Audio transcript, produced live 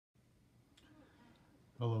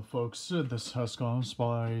Hello folks, this has gone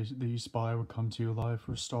Spy. The Spy will come to you live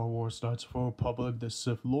for Star Wars Knights of the Republic, the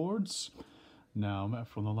Sith Lords. Now,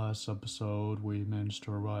 from the last episode, we managed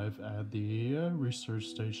to arrive at the research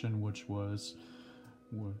station, which was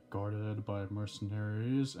guarded by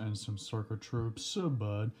mercenaries and some circuit troops,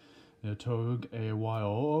 but it took a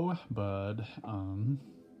while, and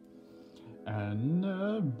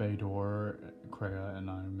Bador, Kreia,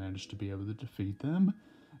 and I managed to be able to defeat them.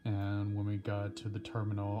 And when we got to the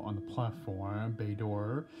terminal on the platform,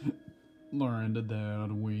 Bador learned that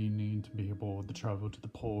we need to be able to travel to the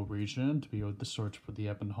Pole region to be able to search for the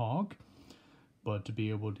Ebon Hawk. But to be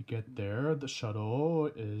able to get there, the shuttle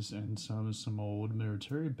is in some old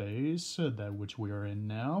military base, that which we are in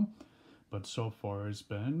now. But so far it's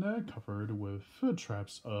been covered with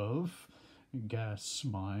traps of gas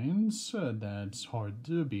mines that's hard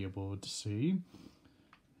to be able to see.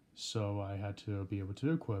 So I had to be able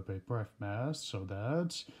to equip a breath mask so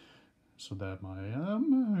that my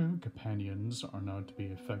companions are not to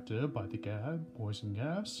be affected by the poison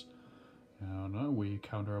gas. And we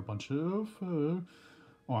encounter a bunch of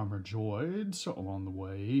armored droids along the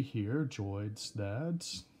way here. Droids that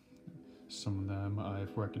some of them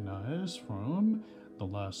I've recognized from the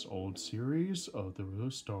last old series of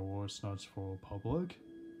the Star Wars Knights of the Republic.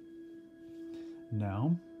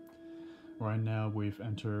 Right now we've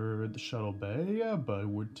entered the shuttle bay,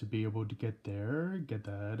 but to be able to get there, get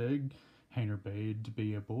that hangar bay to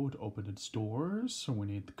be able to open its doors, so we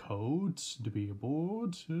need the codes to be able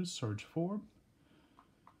to search for.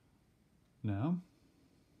 Now,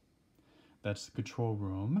 that's the control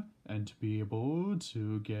room, and to be able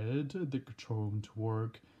to get the control room to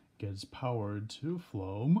work, get its power to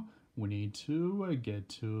flow, we need to get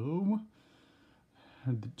to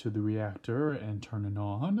the reactor and turn it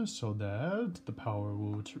on so that the power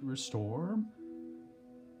will restore.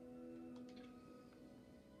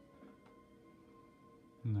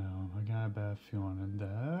 No, I got a bad feeling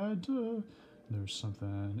that there's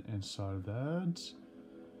something inside of that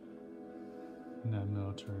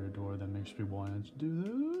military door that makes me want to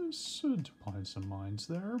do this, to find some mines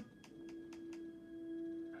there.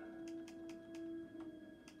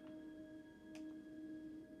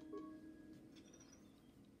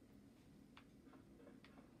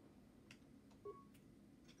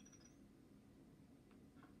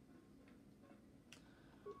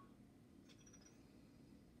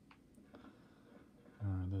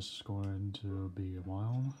 This is going to be a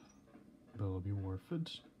while, but it'll be worth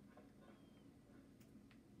it.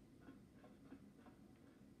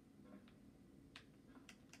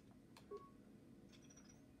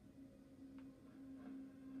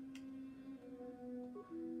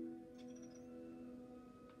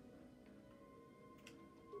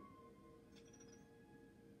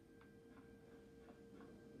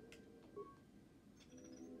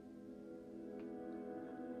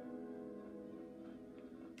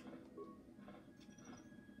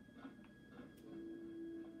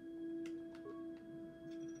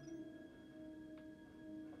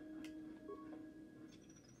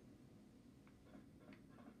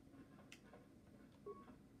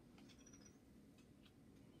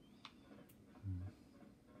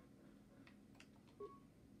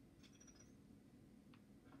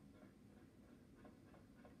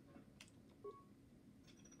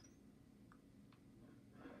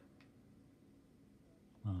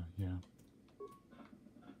 Yeah.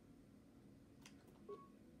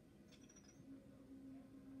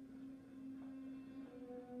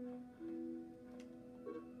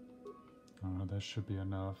 That should be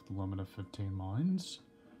enough. The limit of 15 mines.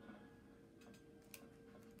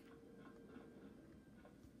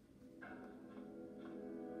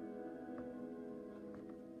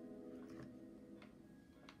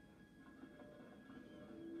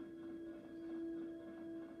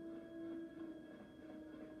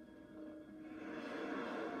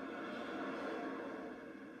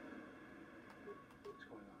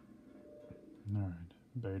 Alright,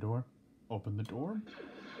 Bador, open the door.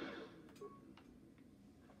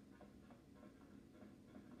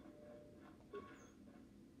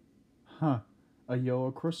 Huh, a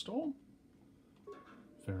yellow crystal?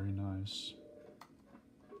 Very nice.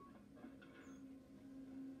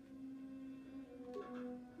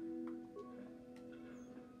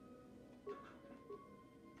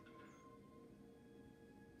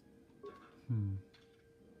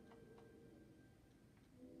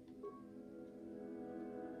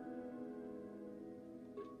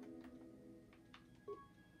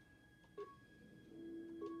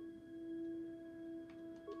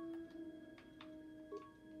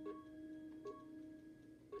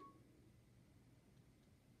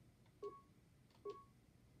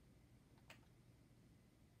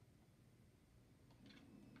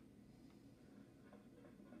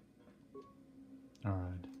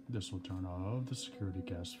 This will turn off the security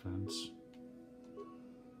gas vents.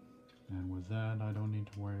 And with that, I don't need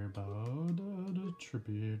to worry about the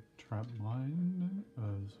trippy trap mine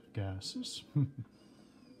of gases.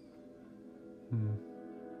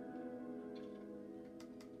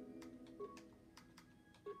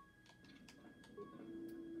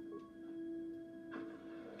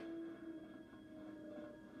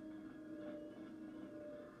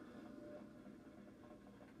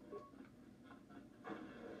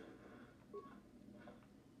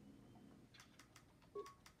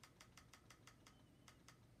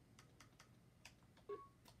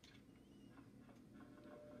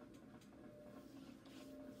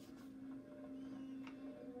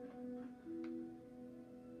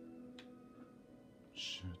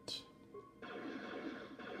 Shit.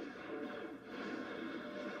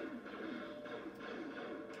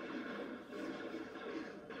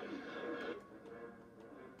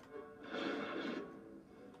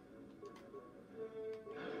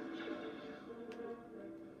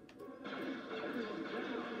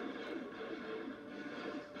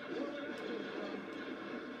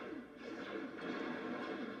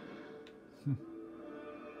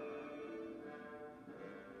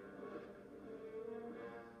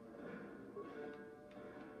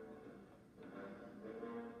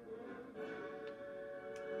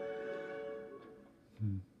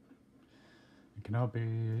 It cannot be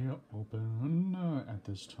open at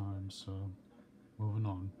this time, so moving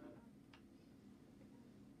on.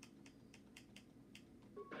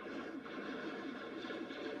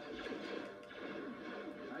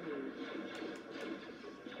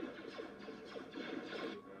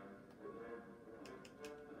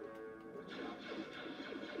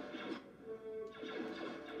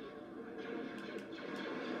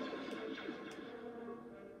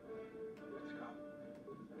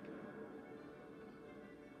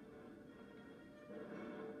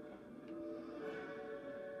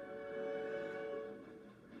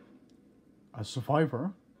 A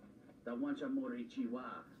survivor?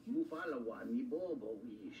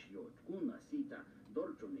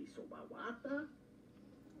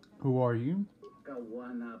 Who are you?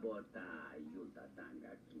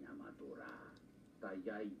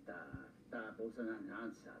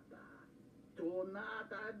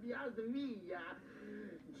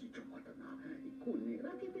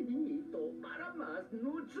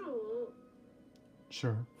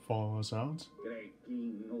 Sure, follow us out.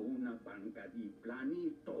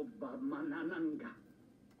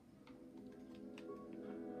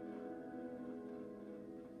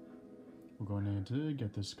 We're going to need to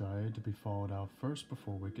get this guy to be followed out first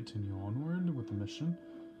before we continue onward with the mission.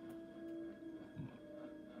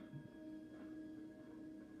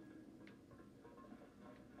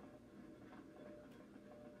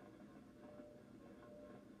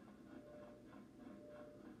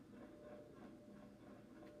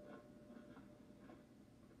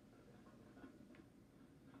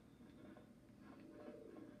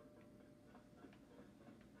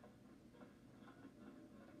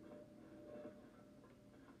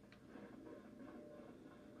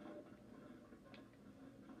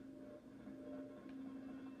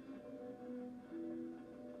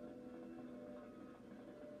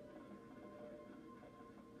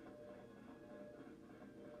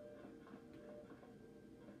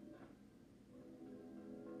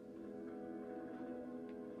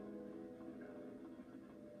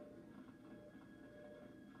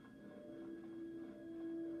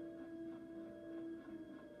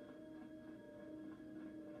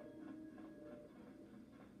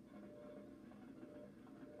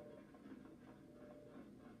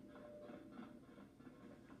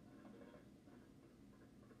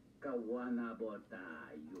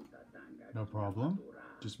 No problem.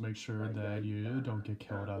 Just make sure that you don't get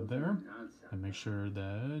killed out there, and make sure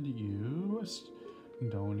that you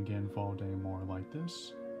don't get involved anymore like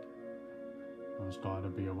this. I was glad to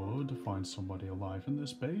be able to find somebody alive in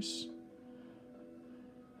this base.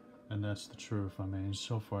 And that's the truth. I mean,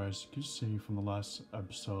 so far as you can see from the last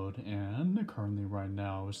episode and currently right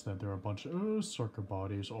now is that there are a bunch of circuit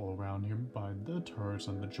bodies all around here by the turrets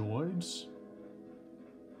and the droids.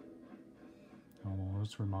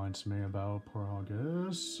 Almost reminds me about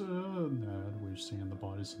Paragus that we've seen the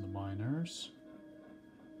bodies of the miners.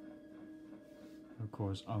 Of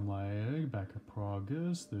course, unlike back at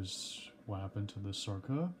Paragus, this what happened to the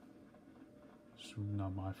Circa. So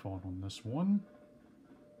not my fault on this one.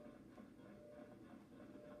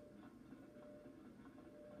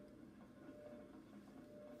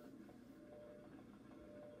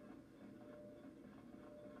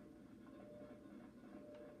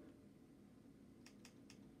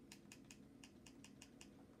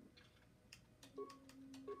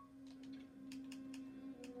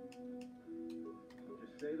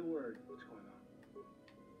 Say the word. What's going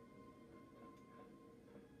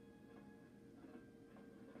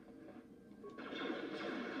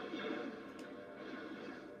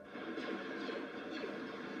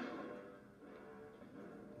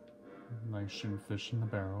on? Like shooting fish in the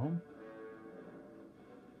barrel.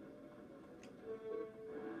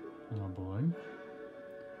 Oh boy.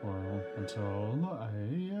 Well, until I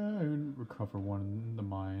recover one of the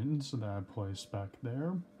mines that I placed back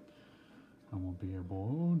there, I won't be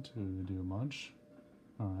able to do much.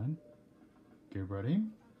 Alright. Get ready.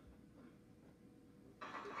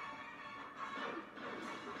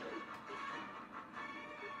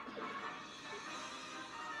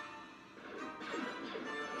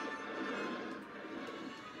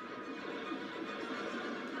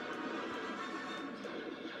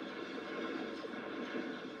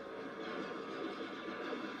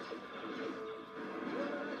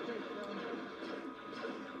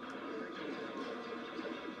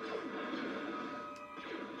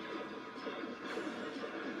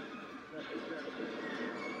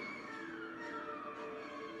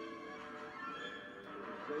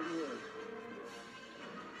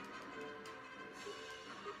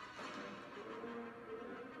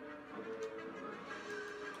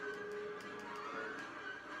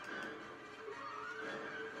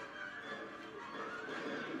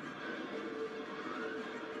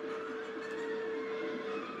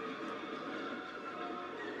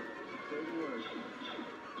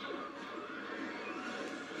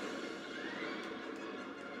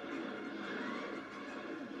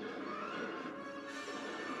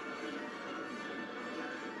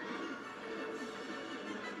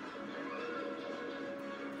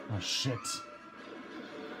 Oh shit.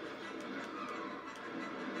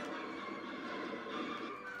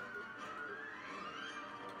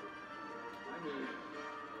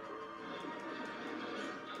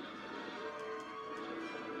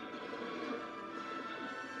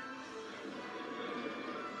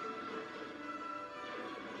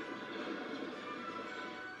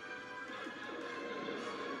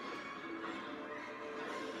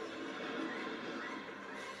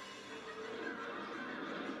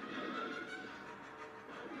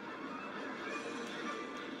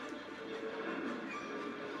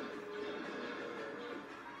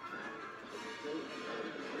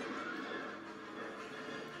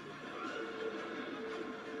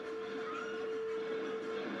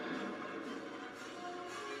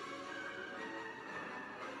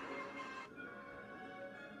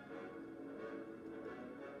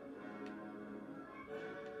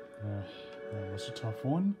 That was a tough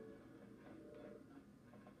one.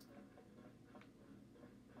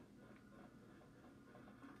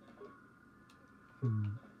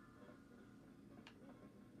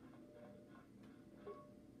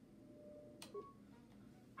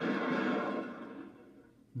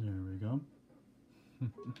 There we go.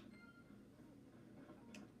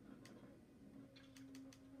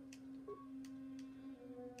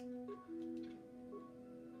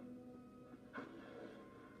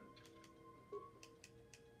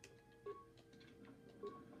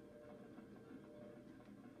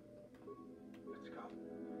 Let's go.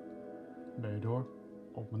 Bay door.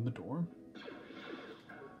 Open the door.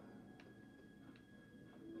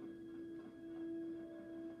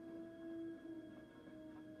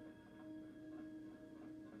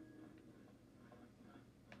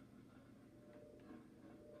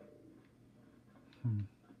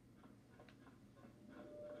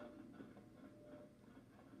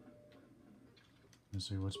 Let's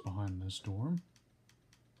see what's behind this door.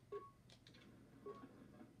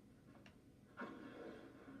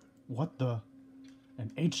 What the? An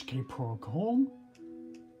HK protocol?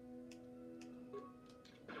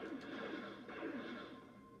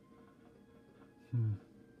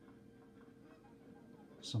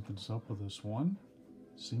 Something's up with this one.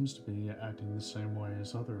 Seems to be acting the same way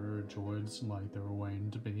as other droids, like they're waiting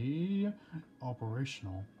to be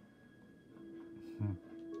operational.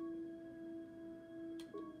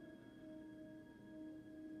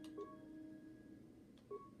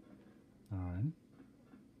 Alright.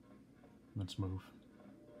 Let's move.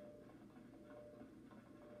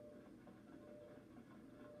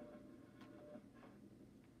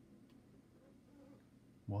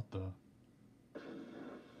 What the?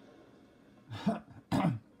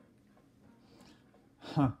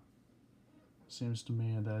 Huh. Seems to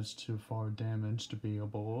me that's too far damaged to be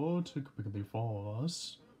able to quickly follow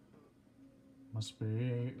us. Must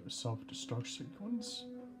be a self-destruct sequence.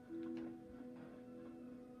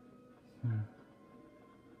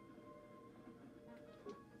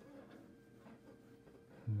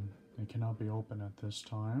 It cannot be open at this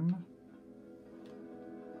time.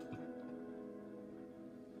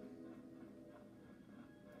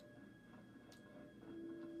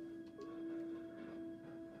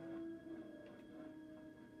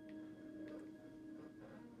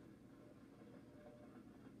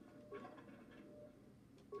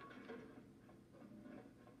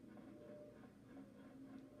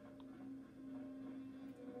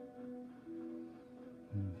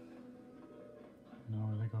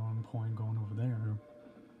 point going over there.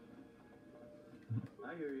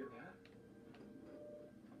 I hear you.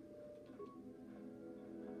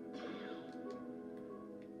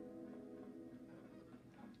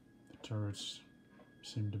 The turrets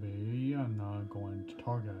seem to be not going to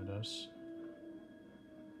target us.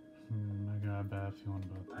 I got a bad feeling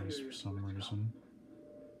about this for some reason.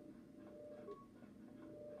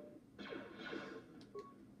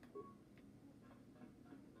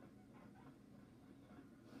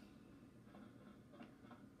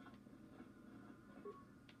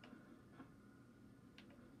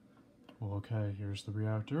 Well, okay, here's the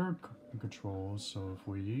reactor controls, so if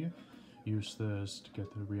we use this to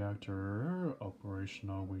get the reactor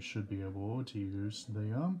operational, we should be able to use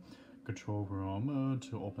the control room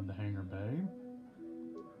to open the hangar bay.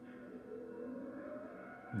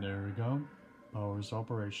 There we go. Power is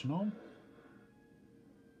operational.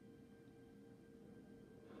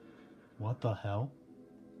 What the hell?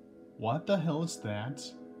 What the hell is that?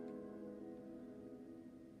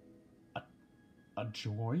 A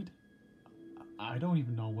droid? I don't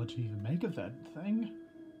even know what to even make of that thing.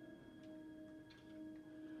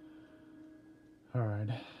 Alright,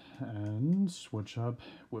 and switch up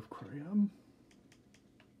with Korea.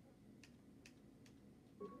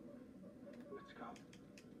 Let's go.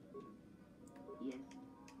 Yes.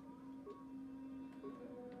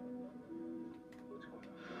 What's going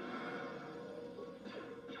on? Yes.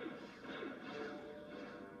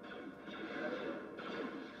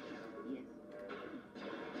 Show me.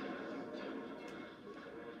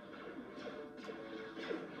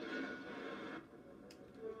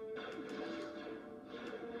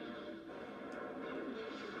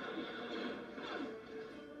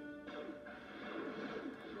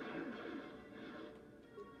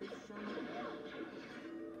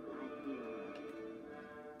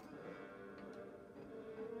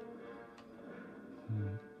 I hear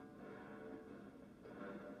you.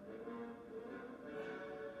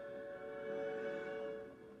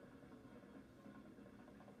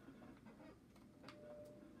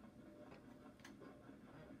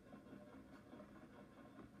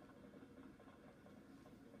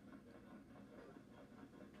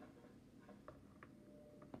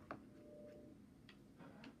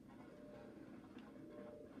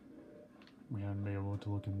 We haven't been able to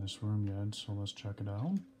look in this room yet, so let's check it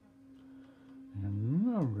out. And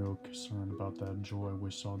I'm real concerned about that droid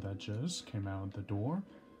we saw that just came out the door.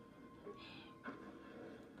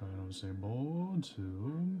 But I was able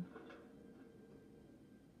to...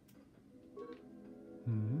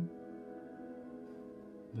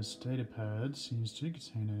 This data pad seems to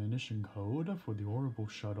contain an ignition code for the orbital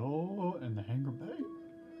shuttle in the hangar bay.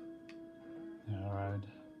 Alright.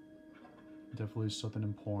 Definitely something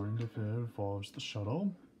important if it involves the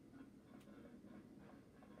shuttle.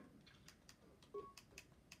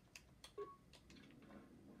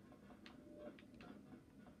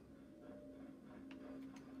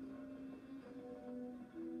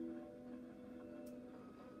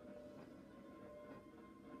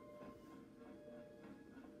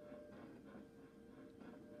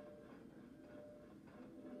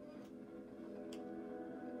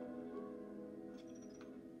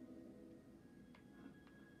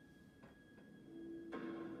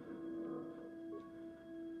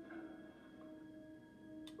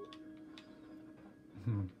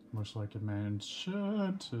 Looks like it managed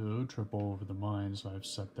to triple over the mines I've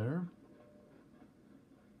set there.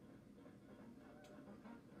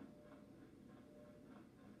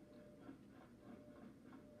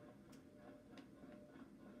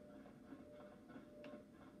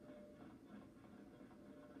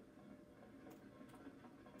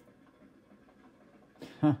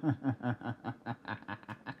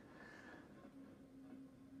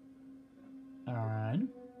 Alright.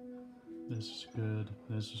 This is good.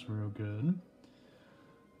 This is real good.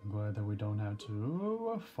 I'm glad that we don't have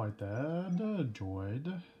to fight that droid.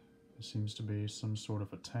 It seems to be some sort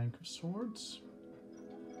of a tank of sorts.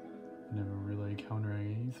 Never really encountered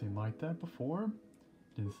anything like that before.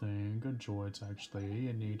 Didn't think droids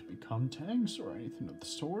actually need to become tanks or anything of the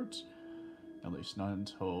sort. At least not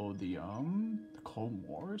until the Cold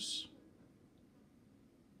Wars.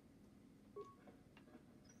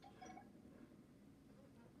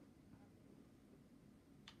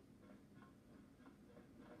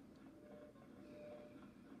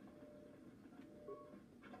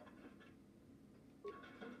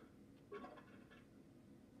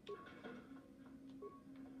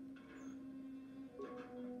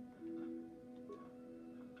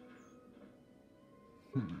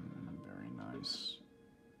 Very nice.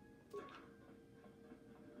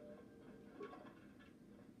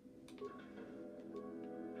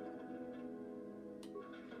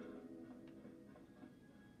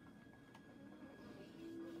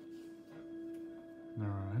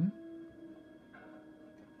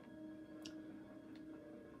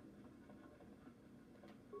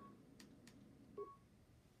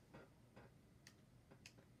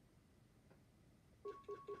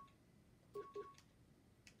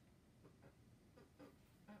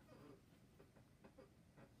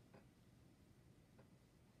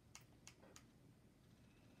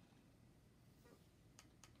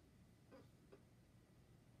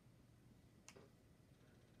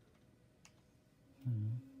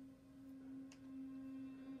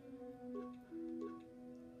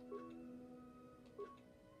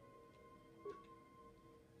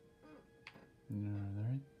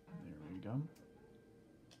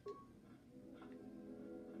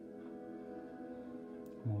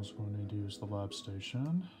 also going to use the lab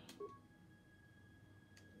station.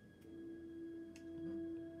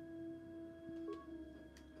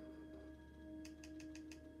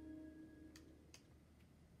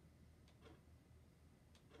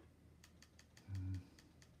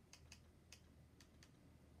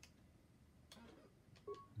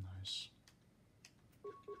 Nice.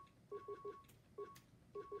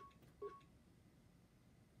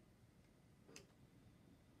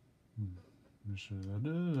 Should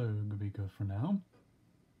be good for now.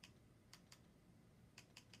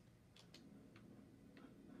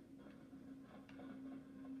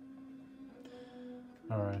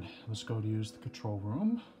 Alright, let's go to use the control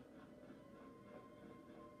room.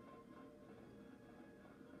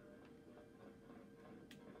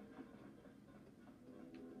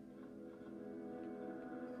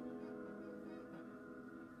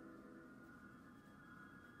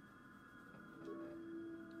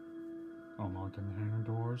 Unlocking the hangar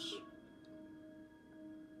doors.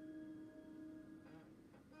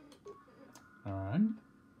 Alright.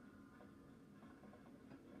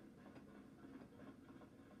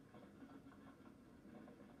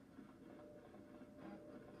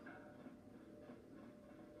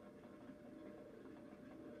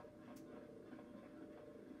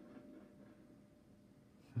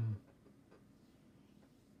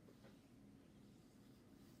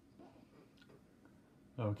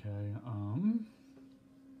 Okay, I'm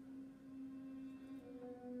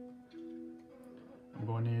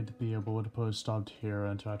going to need to be able to put a stop here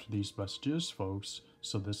and after these messages, folks.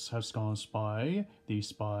 So this has gone Spy. The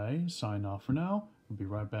Spy, sign off for now. We'll be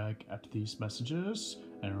right back after these messages.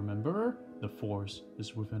 And remember, the Force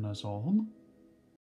is within us all.